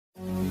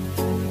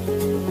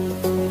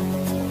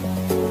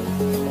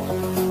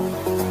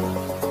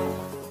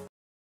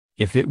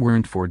If it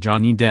weren't for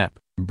Johnny Depp,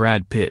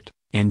 Brad Pitt,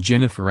 and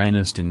Jennifer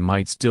Aniston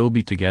might still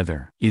be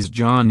together. Is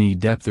Johnny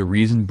Depp the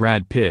reason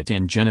Brad Pitt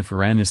and Jennifer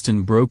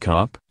Aniston broke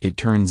up? It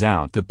turns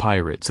out the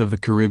Pirates of the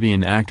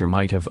Caribbean actor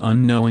might have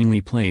unknowingly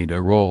played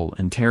a role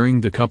in tearing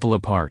the couple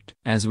apart.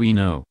 As we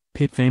know,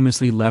 Pitt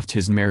famously left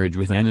his marriage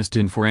with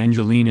Aniston for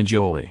Angelina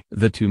Jolie.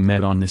 The two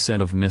met on the set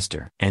of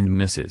Mr. and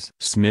Mrs.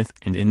 Smith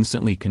and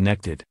instantly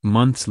connected.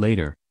 Months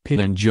later,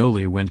 Pitt and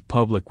Jolie went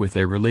public with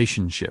their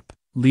relationship,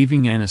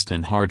 leaving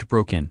Aniston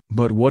heartbroken.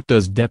 But what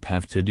does Depp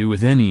have to do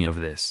with any of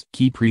this?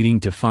 Keep reading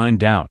to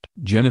find out.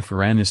 Jennifer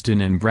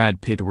Aniston and Brad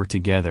Pitt were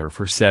together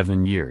for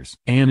 7 years.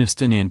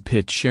 Aniston and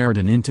Pitt shared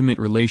an intimate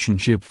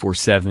relationship for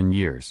 7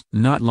 years.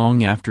 Not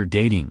long after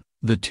dating,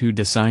 the two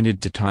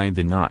decided to tie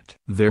the knot.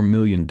 Their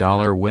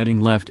million-dollar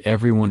wedding left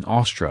everyone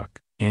awestruck,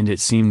 and it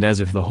seemed as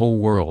if the whole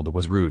world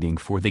was rooting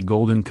for the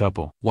golden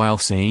couple. While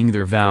saying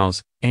their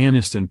vows,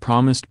 Aniston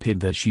promised Pitt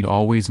that she'd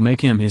always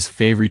make him his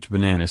favorite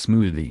banana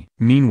smoothie.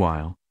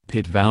 Meanwhile,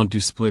 Pitt vowed to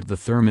split the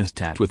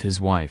thermostat with his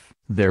wife.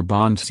 Their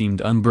bond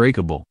seemed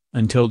unbreakable,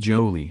 until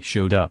Jolie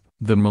showed up.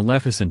 The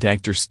Maleficent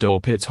actor stole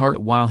Pitt's heart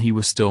while he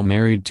was still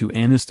married to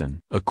Aniston.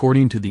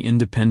 According to The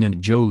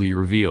Independent, Jolie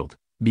revealed,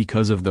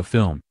 "Because of the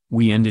film,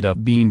 we ended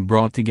up being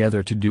brought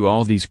together to do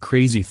all these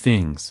crazy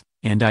things,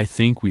 and I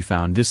think we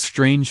found this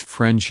strange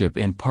friendship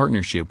and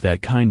partnership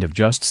that kind of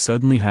just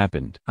suddenly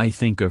happened. I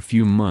think a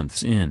few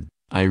months in,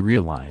 I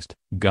realized,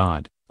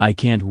 God, I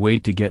can't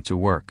wait to get to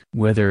work."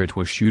 Whether it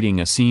was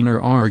shooting a scene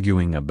or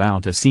arguing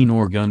about a scene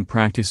or gun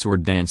practice or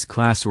dance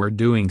class or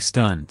doing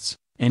stunts,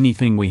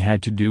 anything we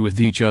had to do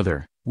with each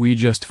other, we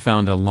just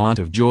found a lot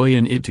of joy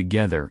in it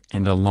together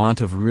and a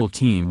lot of real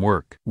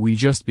teamwork. We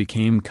just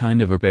became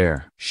kind of a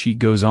pair. She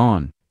goes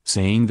on,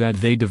 saying that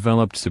they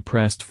developed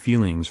suppressed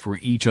feelings for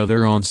each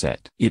other on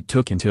set. "It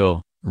took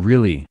until,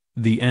 really,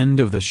 the end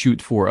of the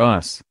shoot for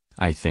us,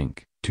 I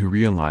think, to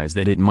realize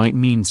that it might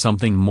mean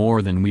something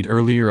more than we'd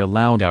earlier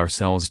allowed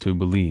ourselves to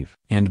believe.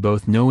 And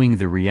both knowing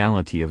the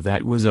reality of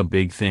that was a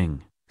big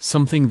thing,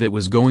 something that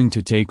was going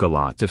to take a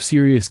lot of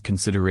serious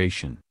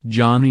consideration."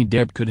 Johnny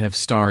Depp could have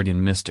starred in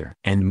Mr.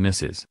 and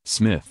Mrs.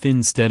 Smith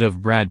instead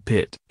of Brad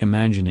Pitt.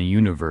 Imagine a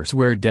universe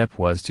where Depp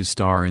was to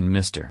star in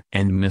Mr.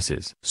 and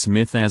Mrs.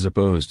 Smith as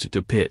opposed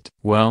to Pitt.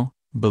 Well,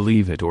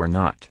 believe it or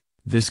not,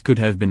 this could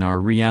have been our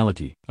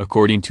reality.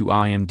 According to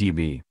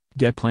IMDb,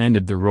 Depp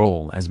landed the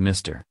role as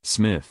Mr.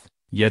 Smith,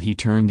 yet he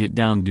turned it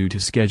down due to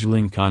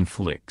scheduling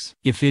conflicts.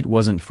 If it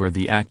wasn't for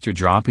the actor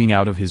dropping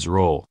out of his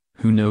role,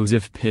 who knows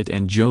if Pitt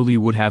and Jolie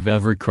would have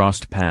ever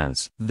crossed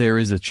paths. There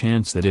is a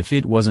chance that if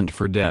it wasn't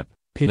for Depp,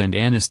 Pitt and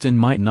Aniston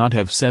might not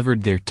have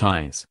severed their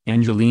ties.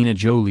 Angelina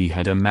Jolie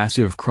had a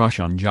massive crush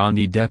on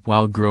Johnny Depp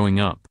while growing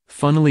up.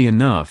 Funnily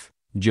enough,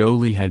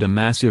 Jolie had a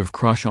massive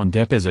crush on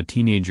Depp as a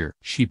teenager.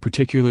 She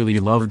particularly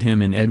loved him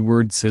in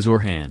Edward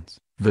Scissorhands,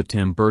 the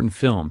Tim Burton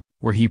film,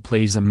 where he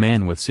plays a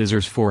man with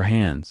scissors for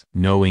hands.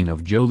 Knowing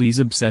of Jolie's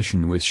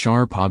obsession with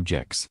sharp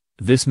objects,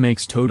 this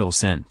makes total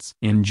sense.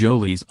 In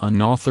Jolie's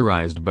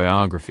unauthorized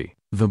biography,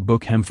 the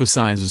book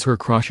emphasizes her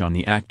crush on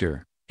the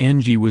actor.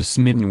 Angie was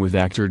smitten with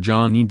actor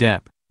Johnny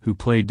Depp, who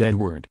played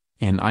Edward,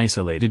 an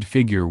isolated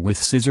figure with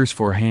scissors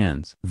for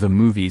hands. The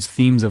movie's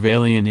themes of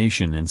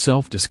alienation and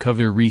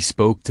self-discovery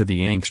spoke to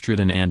the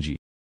angst-ridden Angie.